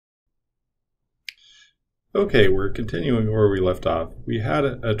Okay, we're continuing where we left off. We had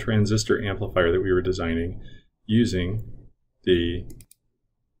a transistor amplifier that we were designing using the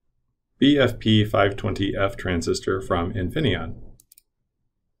BFP520F transistor from Infineon.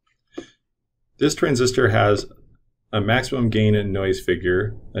 This transistor has a maximum gain and noise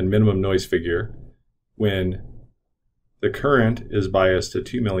figure and minimum noise figure when the current is biased to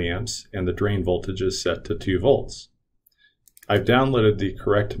 2 milliamps and the drain voltage is set to 2 volts. I've downloaded the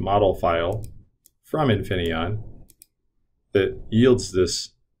correct model file from Infineon that yields this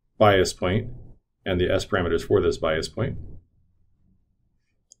bias point and the S parameters for this bias point.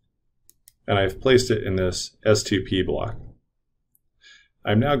 And I've placed it in this S2P block.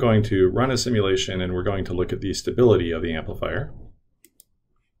 I'm now going to run a simulation and we're going to look at the stability of the amplifier.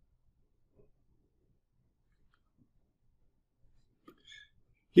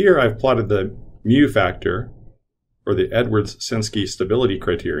 Here I've plotted the mu factor, or the Edwards-Sensky stability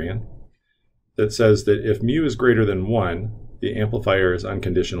criterion, that says that if mu is greater than 1, the amplifier is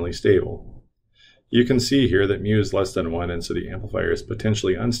unconditionally stable. You can see here that mu is less than 1, and so the amplifier is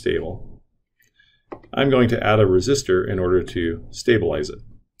potentially unstable. I'm going to add a resistor in order to stabilize it.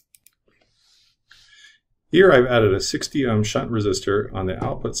 Here I've added a 60 ohm shunt resistor on the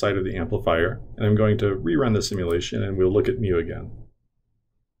output side of the amplifier, and I'm going to rerun the simulation and we'll look at mu again.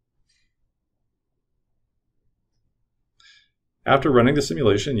 After running the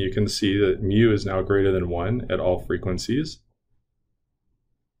simulation, you can see that mu is now greater than 1 at all frequencies.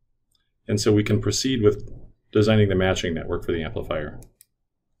 And so we can proceed with designing the matching network for the amplifier.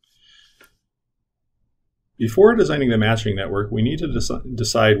 Before designing the matching network, we need to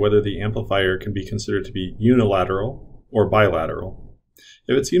decide whether the amplifier can be considered to be unilateral or bilateral.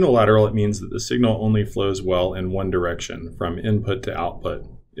 If it's unilateral, it means that the signal only flows well in one direction, from input to output.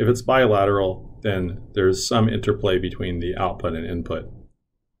 If it's bilateral, then there's some interplay between the output and input.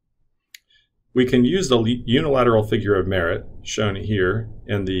 We can use the unilateral figure of merit, shown here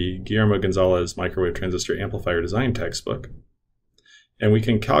in the Guillermo Gonzalez Microwave Transistor Amplifier Design textbook, and we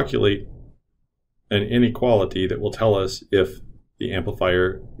can calculate an inequality that will tell us if the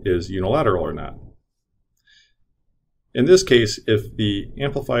amplifier is unilateral or not. In this case, if the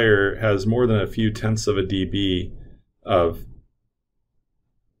amplifier has more than a few tenths of a dB of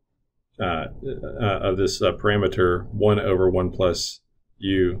this parameter 1 over 1 plus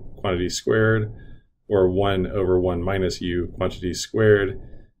u quantity squared, or 1 over 1 minus u quantity squared,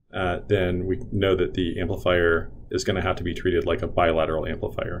 then we know that the amplifier is going to have to be treated like a bilateral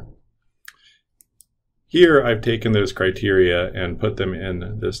amplifier. Here I've taken those criteria and put them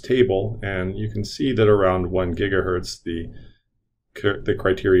in this table, and you can see that around 1 gigahertz the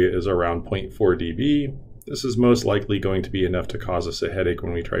criteria is around 0.4 dB. This is most likely going to be enough to cause us a headache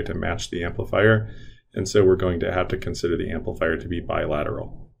when we try to match the amplifier, and so we're going to have to consider the amplifier to be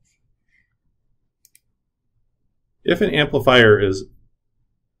bilateral. If an amplifier is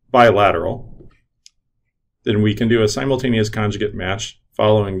bilateral, then we can do a simultaneous conjugate match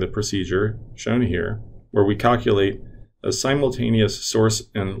following the procedure shown here, where we calculate a simultaneous source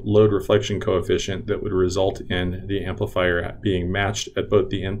and load reflection coefficient that would result in the amplifier being matched at both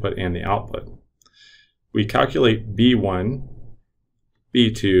the input and the output. We calculate B1,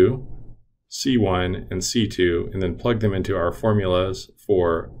 B2, C1, and C2, and then plug them into our formulas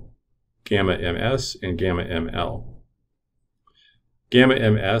for gamma MS and gamma ML. Gamma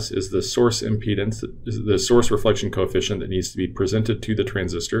MS is the source impedance, the source reflection coefficient that needs to be presented to the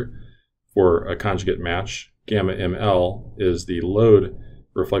transistor for a conjugate match. Gamma ML is the load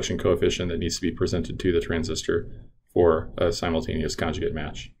reflection coefficient that needs to be presented to the transistor for a simultaneous conjugate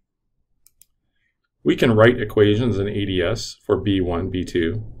match. We can write equations in ADS for B1,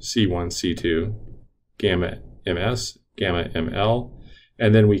 B2, C1, C2, gamma MS, gamma ML,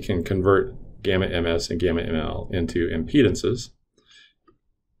 and then we can convert gamma MS and gamma ML into impedances.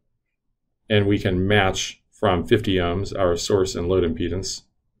 And we can match from 50 ohms our source and load impedance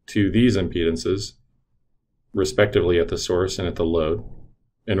to these impedances, respectively at the source and at the load,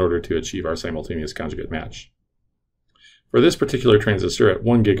 in order to achieve our simultaneous conjugate match. For this particular transistor at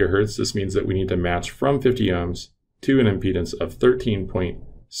 1 gigahertz, this means that we need to match from 50 ohms to an impedance of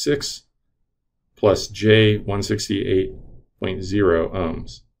 13.6 plus J 168.0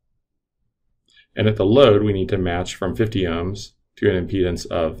 ohms. And at the load, we need to match from 50 ohms to an impedance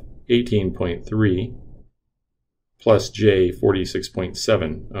of 18.3 plus J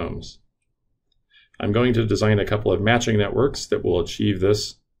 46.7 ohms. I'm going to design a couple of matching networks that will achieve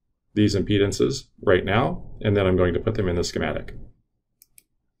these impedances right now, and then I'm going to put them in the schematic.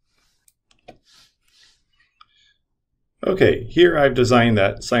 Okay, here I've designed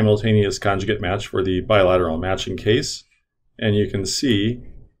that simultaneous conjugate match for the bilateral matching case, and you can see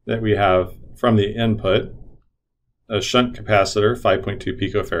that we have from the input a shunt capacitor, 5.2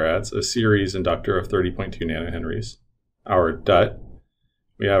 picofarads, a series inductor of 30.2 nanohenries, our DUT,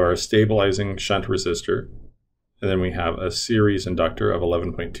 we have our stabilizing shunt resistor, and then we have a series inductor of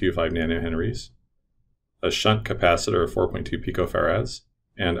 11.25 nanohenries, a shunt capacitor of 4.2 picofarads,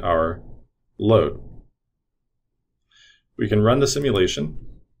 and our load. We can run the simulation,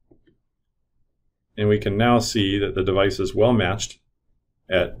 and we can now see that the device is well matched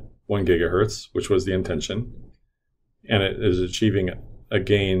at 1 gigahertz, which was the intention, and it is achieving a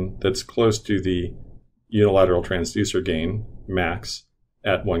gain that's close to the unilateral transducer gain max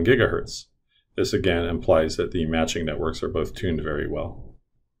at 1 gigahertz. This again implies that the matching networks are both tuned very well.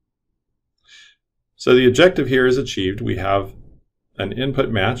 So the objective here is achieved. We have an input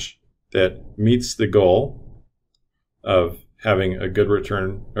match that meets the goal of having a good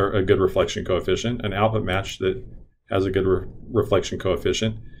return or a good reflection coefficient, an output match that has a good reflection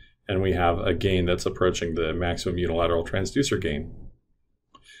coefficient, and we have a gain that's approaching the maximum unilateral transducer gain.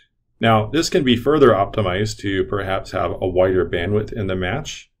 Now, this can be further optimized to perhaps have a wider bandwidth in the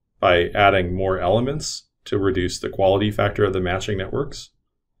match by adding more elements to reduce the quality factor of the matching networks.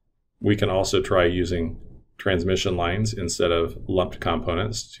 We can also try using transmission lines instead of lumped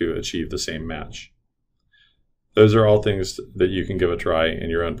components to achieve the same match. Those are all things that you can give a try in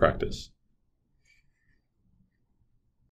your own practice.